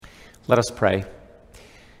Let us pray.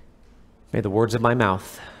 May the words of my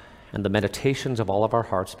mouth and the meditations of all of our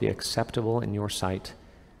hearts be acceptable in your sight.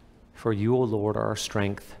 For you, O Lord, are our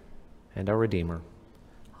strength and our Redeemer.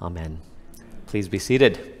 Amen. Please be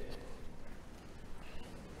seated.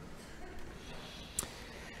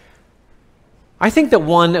 I think that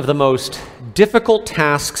one of the most difficult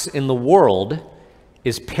tasks in the world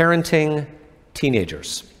is parenting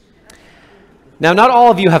teenagers. Now, not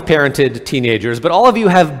all of you have parented teenagers, but all of you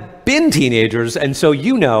have been teenagers, and so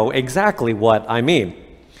you know exactly what I mean.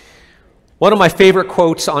 One of my favorite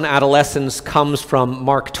quotes on adolescence comes from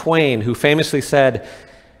Mark Twain, who famously said,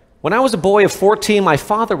 "When I was a boy of 14, my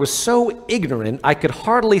father was so ignorant I could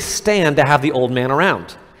hardly stand to have the old man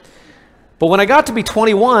around. But when I got to be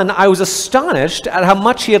 21, I was astonished at how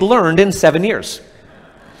much he had learned in 7 years."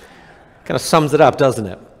 Kind of sums it up, doesn't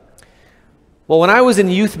it? Well, when I was in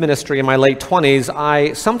youth ministry in my late 20s,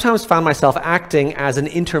 I sometimes found myself acting as an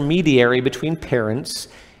intermediary between parents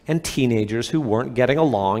and teenagers who weren't getting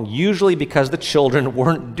along, usually because the children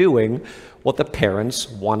weren't doing what the parents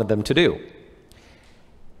wanted them to do.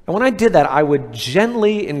 And when I did that, I would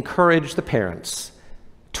gently encourage the parents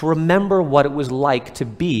to remember what it was like to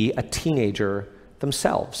be a teenager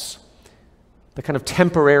themselves, the kind of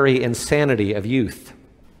temporary insanity of youth.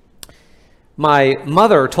 My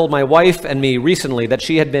mother told my wife and me recently that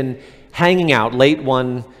she had been hanging out late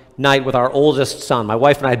one night with our oldest son. My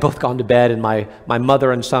wife and I had both gone to bed, and my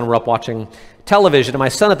mother and son were up watching television. And my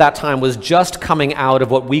son at that time was just coming out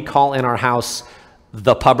of what we call in our house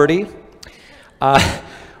the puberty.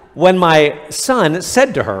 When my son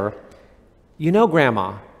said to her, "You know,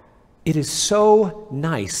 Grandma, it is so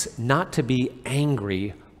nice not to be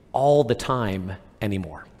angry all the time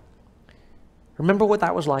anymore." Remember what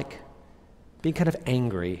that was like? Being kind of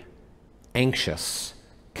angry, anxious,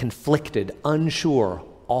 conflicted, unsure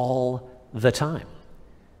all the time.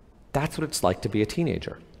 That's what it's like to be a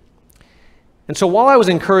teenager. And so while I was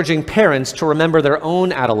encouraging parents to remember their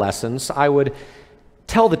own adolescence, I would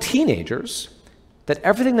tell the teenagers that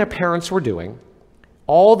everything their parents were doing,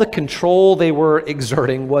 all the control they were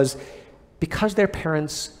exerting, was because their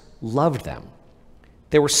parents loved them.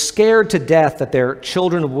 They were scared to death that their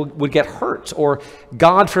children would get hurt or,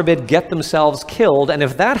 God forbid, get themselves killed. And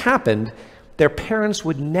if that happened, their parents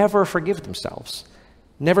would never forgive themselves,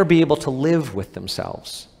 never be able to live with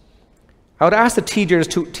themselves. I would ask the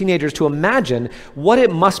teenagers to imagine what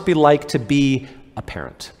it must be like to be a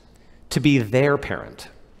parent, to be their parent.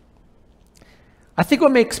 I think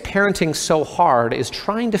what makes parenting so hard is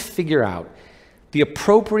trying to figure out the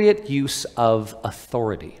appropriate use of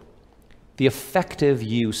authority, the effective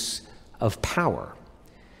use of power.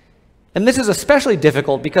 And this is especially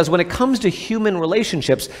difficult because when it comes to human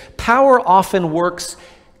relationships, power often works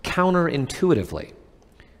counterintuitively.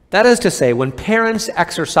 That is to say, when parents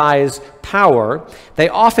exercise power, they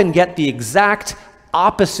often get the exact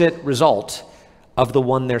opposite result of the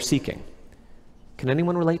one they're seeking. Can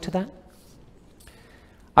anyone relate to that?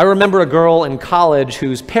 I remember a girl in college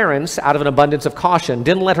whose parents, out of an abundance of caution,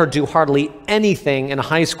 didn't let her do hardly anything in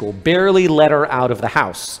high school, barely let her out of the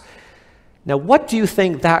house. Now, what do you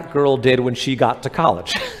think that girl did when she got to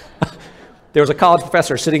college? There was a college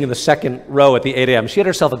professor sitting in the second row at the 8 a.m. She had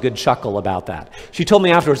herself a good chuckle about that. She told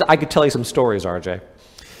me afterwards, "I could tell you some stories, RJ."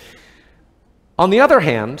 On the other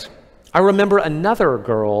hand, I remember another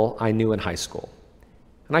girl I knew in high school.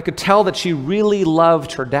 And I could tell that she really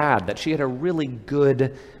loved her dad, that she had a really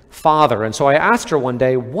good father. And so I asked her one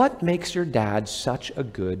day, "What makes your dad such a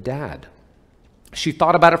good dad?" She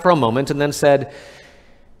thought about it for a moment and then said,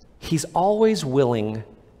 "He's always willing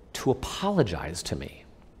to apologize to me,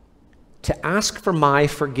 to ask for my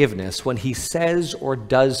forgiveness when he says or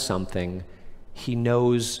does something he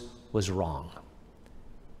knows was wrong."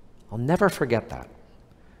 I'll never forget that.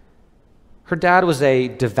 Her dad was a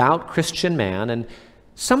devout Christian man, and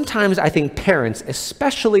sometimes I think parents,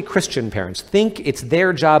 especially Christian parents, think it's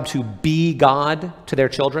their job to be God to their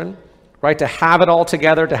children, right? To have it all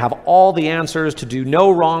together, to have all the answers, to do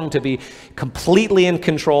no wrong, to be completely in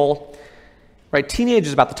control, right? Teenage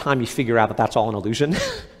is about the time you figure out that that's all an illusion,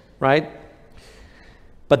 right?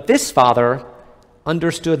 But this father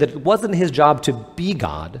understood that it wasn't his job to be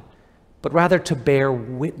God, but rather to bear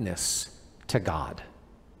witness to God,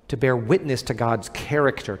 to bear witness to God's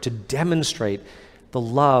character, to demonstrate the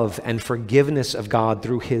love and forgiveness of God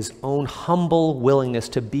through his own humble willingness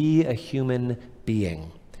to be a human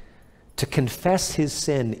being, to confess his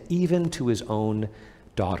sin even to his own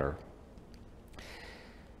daughter.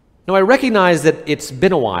 Now, I recognize that it's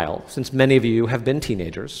been a while since many of you have been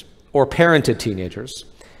teenagers or parented teenagers,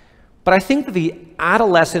 but I think that the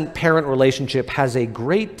adolescent-parent relationship has a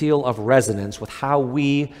great deal of resonance with how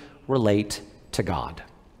we relate to God.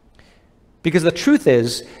 Because the truth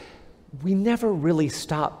is, we never really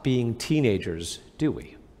stop being teenagers, do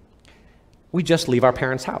we? We just leave our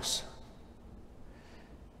parents' house.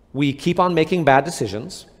 We keep on making bad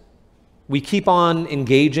decisions. We keep on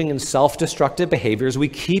engaging in self-destructive behaviors. We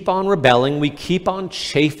keep on rebelling. We keep on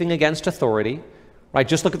chafing against authority. Right?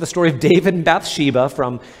 Just look at the story of David and Bathsheba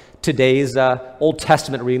from today's Old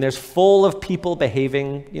Testament reading. There's full of people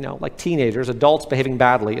behaving, like teenagers, adults behaving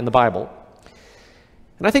badly in the Bible.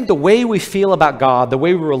 And I think the way we feel about God, the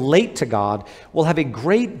way we relate to God, will have a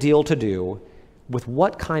great deal to do with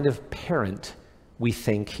what kind of parent we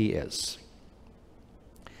think he is.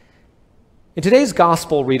 In today's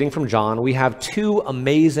gospel reading from John, we have two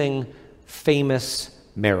amazing, famous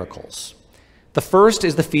miracles. The first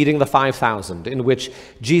is the feeding of the 5,000, in which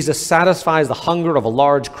Jesus satisfies the hunger of a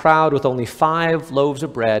large crowd with only 5 loaves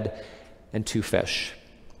of bread and 2 fish.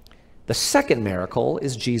 The second miracle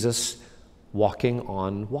is Jesus walking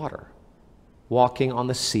on water, walking on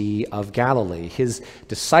the Sea of Galilee. His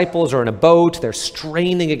disciples are in a boat, they're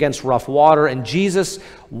straining against rough water, and Jesus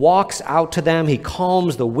walks out to them. He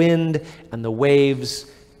calms the wind and the waves,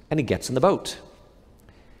 and he gets in the boat.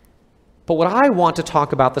 But what I want to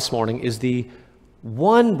talk about this morning is the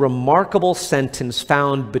one remarkable sentence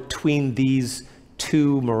found between these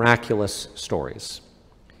two miraculous stories.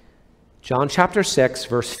 John chapter 6,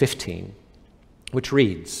 verse 15, which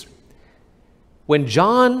reads, When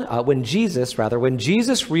Jesus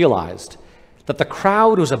realized that the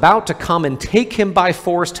crowd was about to come and take him by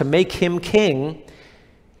force to make him king,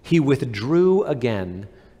 he withdrew again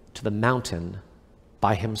to the mountain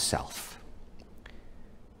by himself.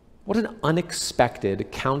 What an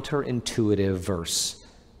unexpected, counterintuitive verse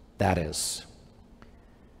that is.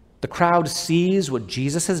 The crowd sees what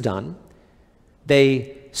Jesus has done.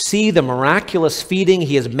 They see the miraculous feeding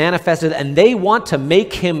he has manifested, and they want to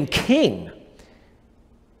make him king.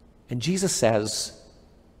 And Jesus says,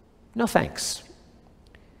 no thanks.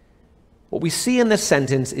 What we see in this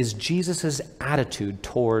sentence is Jesus' attitude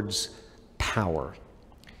towards power.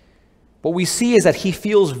 What we see is that he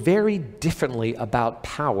feels very differently about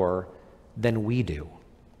power than we do.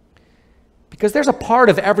 Because there's a part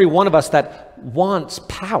of every one of us that wants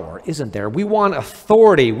power, isn't there? We want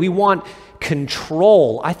authority. We want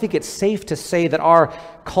control. I think it's safe to say that our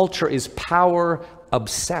culture is power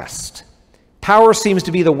obsessed. Power seems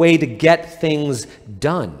to be the way to get things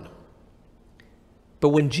done. But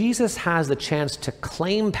when Jesus has the chance to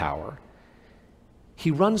claim power,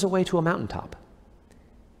 he runs away to a mountaintop.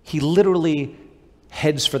 He literally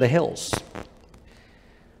heads for the hills.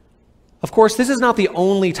 Of course, this is not the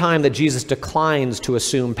only time that Jesus declines to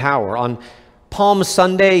assume power. On Palm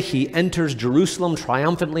Sunday, he enters Jerusalem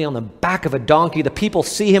triumphantly on the back of a donkey. The people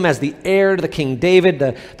see him as the heir to the King David,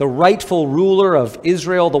 the rightful ruler of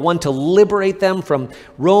Israel, the one to liberate them from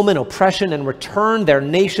Roman oppression and return their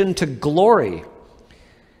nation to glory.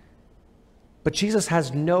 But Jesus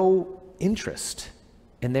has no interest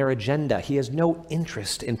in their agenda. He has no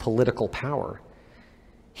interest in political power.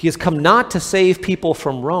 He has come not to save people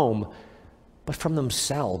from Rome, but from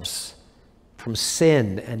themselves, from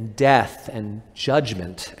sin and death and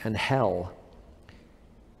judgment and hell.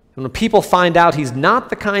 And when people find out he's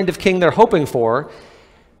not the kind of king they're hoping for,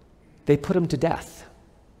 they put him to death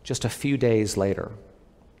just a few days later.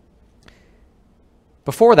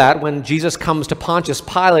 Before that, when Jesus comes to Pontius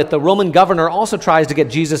Pilate, the Roman governor also tries to get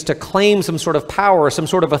Jesus to claim some sort of power, some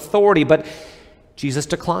sort of authority, but Jesus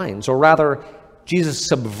declines, or rather, Jesus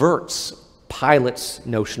subverts Pilate's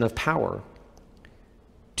notion of power.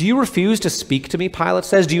 Do you refuse to speak to me, Pilate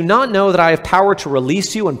says? Do you not know that I have power to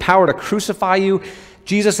release you and power to crucify you?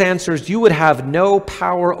 Jesus answers, you would have no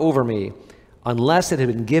power over me unless it had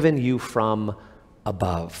been given you from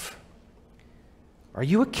above. Are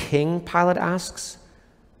you a king? Pilate asks.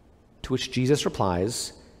 To which Jesus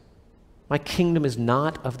replies, my kingdom is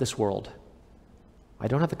not of this world. I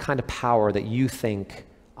don't have the kind of power that you think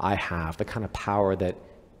I have, the kind of power that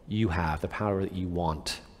you have, the power that you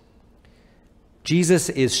want. Jesus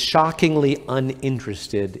is shockingly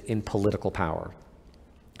uninterested in political power.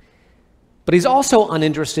 But he's also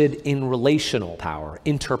uninterested in relational power,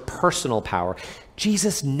 interpersonal power.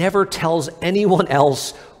 Jesus never tells anyone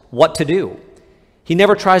else what to do. He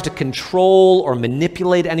never tries to control or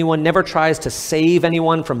manipulate anyone, never tries to save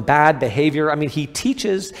anyone from bad behavior. I mean, he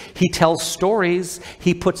teaches, he tells stories,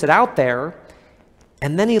 he puts it out there,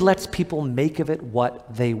 and then he lets people make of it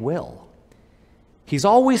what they will. He's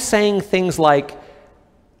always saying things like,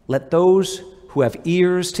 let those who have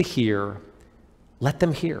ears to hear, let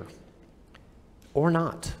them hear, or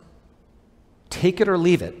not. Take it or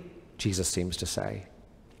leave it, Jesus seems to say.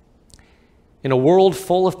 In a world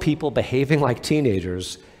full of people behaving like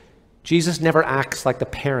teenagers, Jesus never acts like the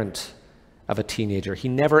parent of a teenager. He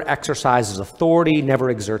never exercises authority, never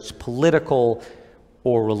exerts political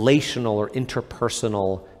or relational or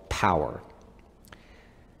interpersonal power.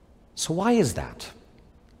 So why is that?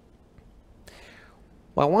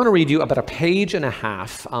 Well, I want to read you about a page and a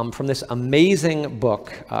half from this amazing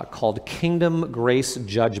book called Kingdom, Grace,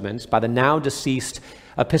 Judgment by the now deceased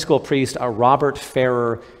Episcopal priest Robert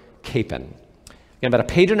Farrer Capon. Again, about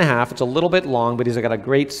a page and a half. It's a little bit long, but he's got a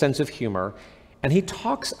great sense of humor. And he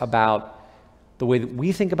talks about the way that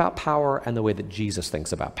we think about power and the way that Jesus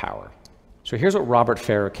thinks about power. So here's what Robert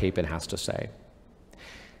Farrer Capon has to say.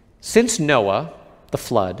 Since Noah, the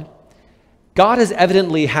flood, God has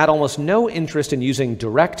evidently had almost no interest in using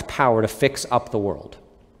direct power to fix up the world.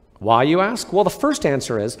 Why, you ask? Well, the first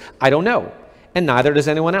answer is, I don't know, and neither does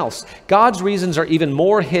anyone else. God's reasons are even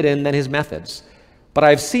more hidden than his methods. But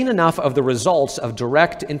I've seen enough of the results of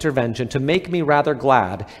direct intervention to make me rather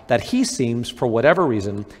glad that he seems, for whatever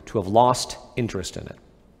reason, to have lost interest in it.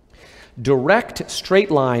 Direct,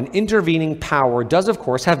 straight-line, intervening power does, of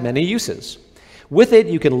course, have many uses. With it,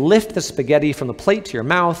 you can lift the spaghetti from the plate to your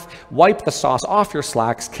mouth, wipe the sauce off your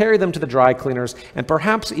slacks, carry them to the dry cleaners, and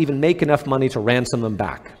perhaps even make enough money to ransom them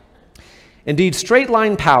back. Indeed,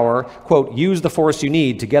 straight-line power, quote, use the force you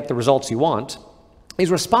need to get the results you want, is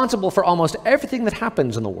responsible for almost everything that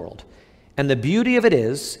happens in the world. And the beauty of it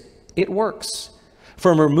is, it works.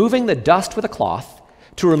 From removing the dust with a cloth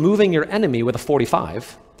to removing your enemy with a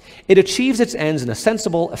 .45, it achieves its ends in a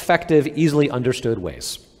sensible, effective, easily understood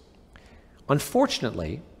ways.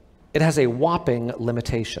 Unfortunately, it has a whopping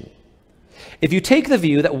limitation. If you take the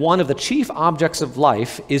view that one of the chief objects of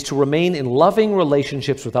life is to remain in loving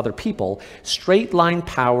relationships with other people, straight-line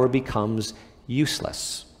power becomes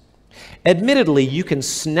useless. Admittedly, you can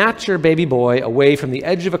snatch your baby boy away from the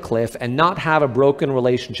edge of a cliff and not have a broken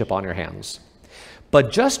relationship on your hands.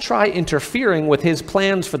 But just try interfering with his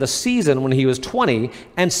plans for the season when he was 20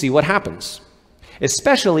 and see what happens,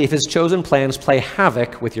 especially if his chosen plans play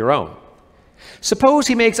havoc with your own. Suppose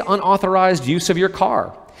he makes unauthorized use of your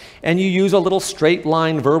car, and you use a little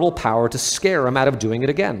straight-line verbal power to scare him out of doing it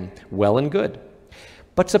again. Well and good.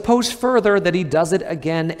 But suppose further that he does it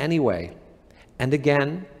again anyway, and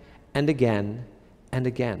again, and again, and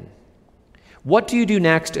again. What do you do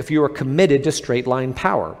next if you are committed to straight-line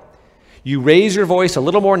power? You raise your voice a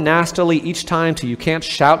little more nastily each time till you can't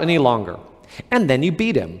shout any longer, and then you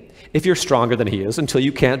beat him, if you're stronger than he is, until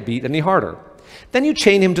you can't beat any harder. Then you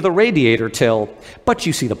chain him to the radiator till, but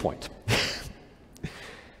you see the point.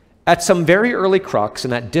 At some very early crux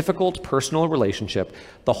in that difficult personal relationship,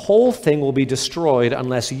 the whole thing will be destroyed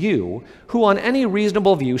unless you, who on any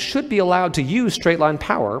reasonable view should be allowed to use straight-line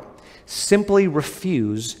power, simply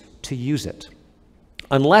refuse to use it.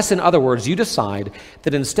 Unless, in other words, you decide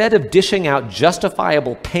that instead of dishing out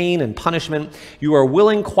justifiable pain and punishment, you are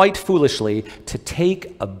willing quite foolishly to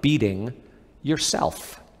take a beating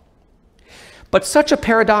yourself. But such a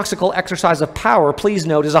paradoxical exercise of power, please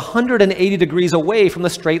note, is 180 degrees away from the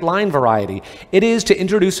straight-line variety. It is, to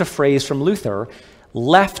introduce a phrase from Luther,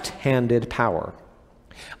 left-handed power.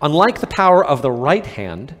 Unlike the power of the right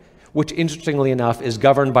hand, which interestingly enough is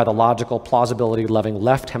governed by the logical, plausibility-loving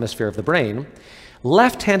left hemisphere of the brain,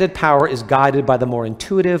 left-handed power is guided by the more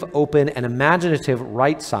intuitive, open, and imaginative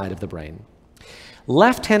right side of the brain.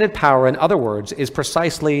 Left-handed power, in other words, is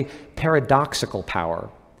precisely paradoxical power.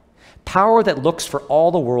 Power that looks for all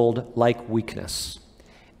the world like weakness.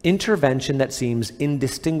 Intervention that seems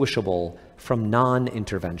indistinguishable from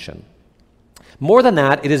non-intervention. More than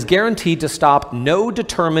that, it is guaranteed to stop no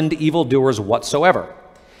determined evildoers whatsoever.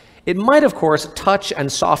 It might, of course, touch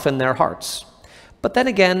and soften their hearts. But then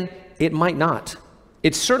again, it might not.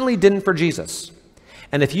 It certainly didn't for Jesus.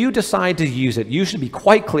 And if you decide to use it, you should be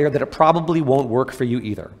quite clear that it probably won't work for you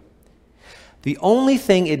either. The only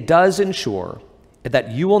thing it does ensure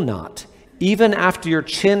that you will not, even after your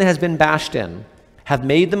chin has been bashed in, have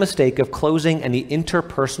made the mistake of closing any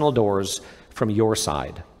interpersonal doors from your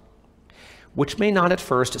side, which may not at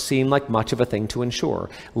first seem like much of a thing to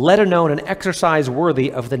ensure, let alone an exercise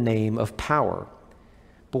worthy of the name of power.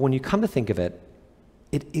 But when you come to think of it,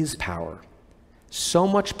 it is power. So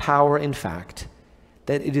much power, in fact,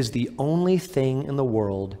 that it is the only thing in the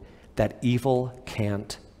world that evil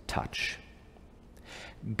can't touch.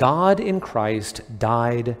 God in Christ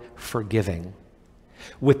died forgiving.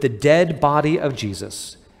 With the dead body of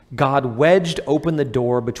Jesus, God wedged open the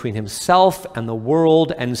door between himself and the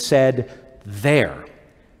world and said, "There,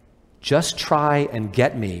 just try and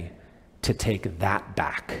get me to take that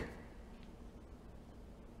back."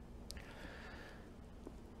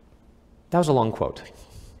 That was a long quote.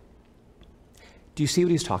 Do you see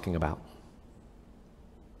what he's talking about?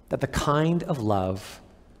 That the kind of love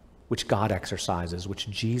which God exercises, which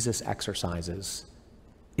Jesus exercises,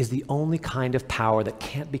 is the only kind of power that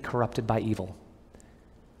can't be corrupted by evil.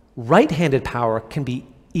 Right-handed power can be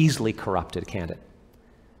easily corrupted, can't it?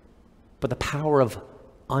 But the power of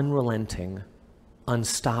unrelenting,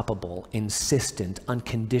 unstoppable, insistent,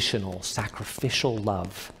 unconditional, sacrificial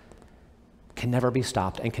love can never be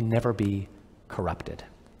stopped and can never be corrupted.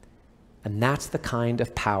 And that's the kind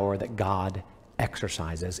of power that God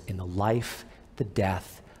exercises in the life, the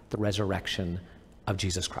death, the resurrection of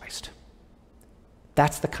Jesus Christ.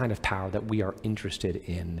 That's the kind of power that we are interested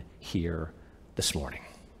in here this morning.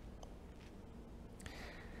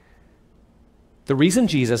 The reason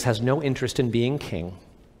Jesus has no interest in being king,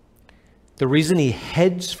 the reason he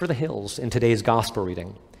heads for the hills in today's gospel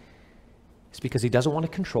reading, is because he doesn't want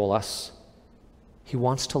to control us. He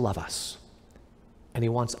wants to love us, and he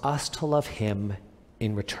wants us to love him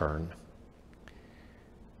in return.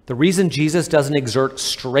 The reason Jesus doesn't exert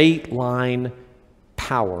straight line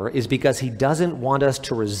power is because he doesn't want us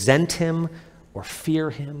to resent him or fear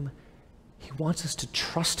him. He wants us to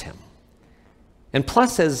trust him. And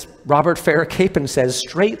plus, as Robert Farrar Capon says,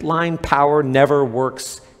 straight line power never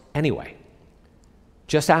works anyway.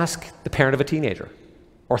 Just ask the parent of a teenager,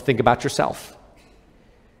 or think about yourself.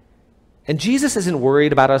 And Jesus isn't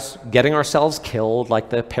worried about us getting ourselves killed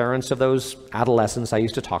like the parents of those adolescents I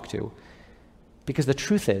used to talk to, because the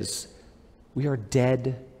truth is, we are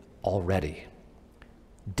dead already.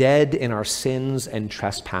 Dead in our sins and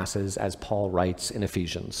trespasses, as Paul writes in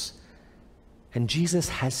Ephesians. And Jesus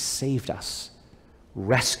has saved us,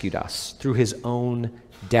 rescued us through his own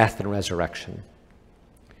death and resurrection.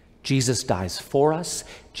 Jesus dies for us,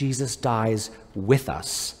 Jesus dies with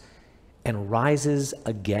us, and rises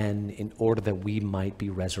again in order that we might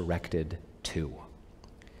be resurrected too.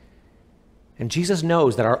 And Jesus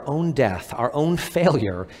knows that our own death, our own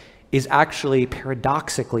failure, is actually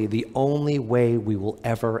paradoxically the only way we will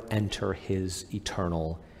ever enter his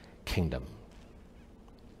eternal kingdom.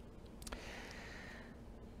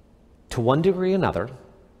 To one degree or another,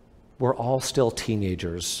 we're all still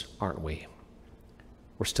teenagers, aren't we?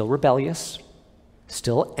 We're still rebellious,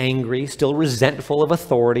 still angry, still resentful of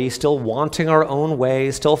authority, still wanting our own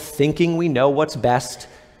way, still thinking we know what's best.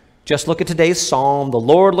 Just look at today's psalm. The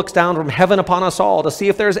Lord looks down from heaven upon us all to see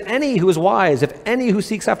if there's any who is wise, if any who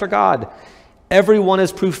seeks after God. Everyone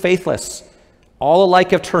has proved faithless. All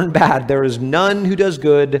alike have turned bad. There is none who does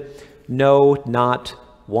good, no, not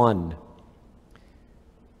one.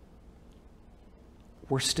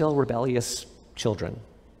 We're still rebellious children.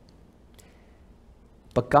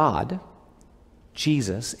 But God,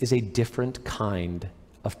 Jesus, is a different kind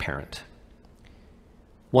of parent.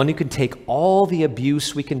 One who can take all the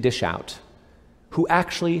abuse we can dish out, who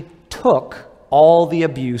actually took all the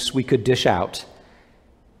abuse we could dish out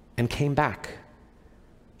and came back.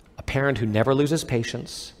 A parent who never loses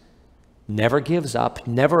patience, never gives up,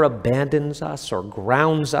 never abandons us or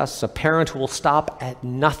grounds us. A parent who will stop at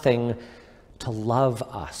nothing to love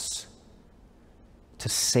us, to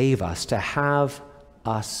save us, to have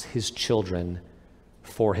us, his children,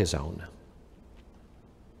 for his own.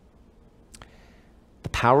 The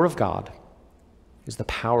power of God is the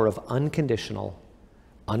power of unconditional,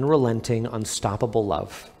 unrelenting, unstoppable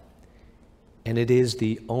love. And it is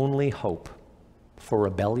the only hope for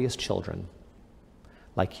rebellious children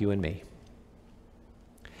like you and me.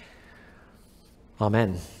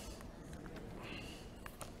 Amen.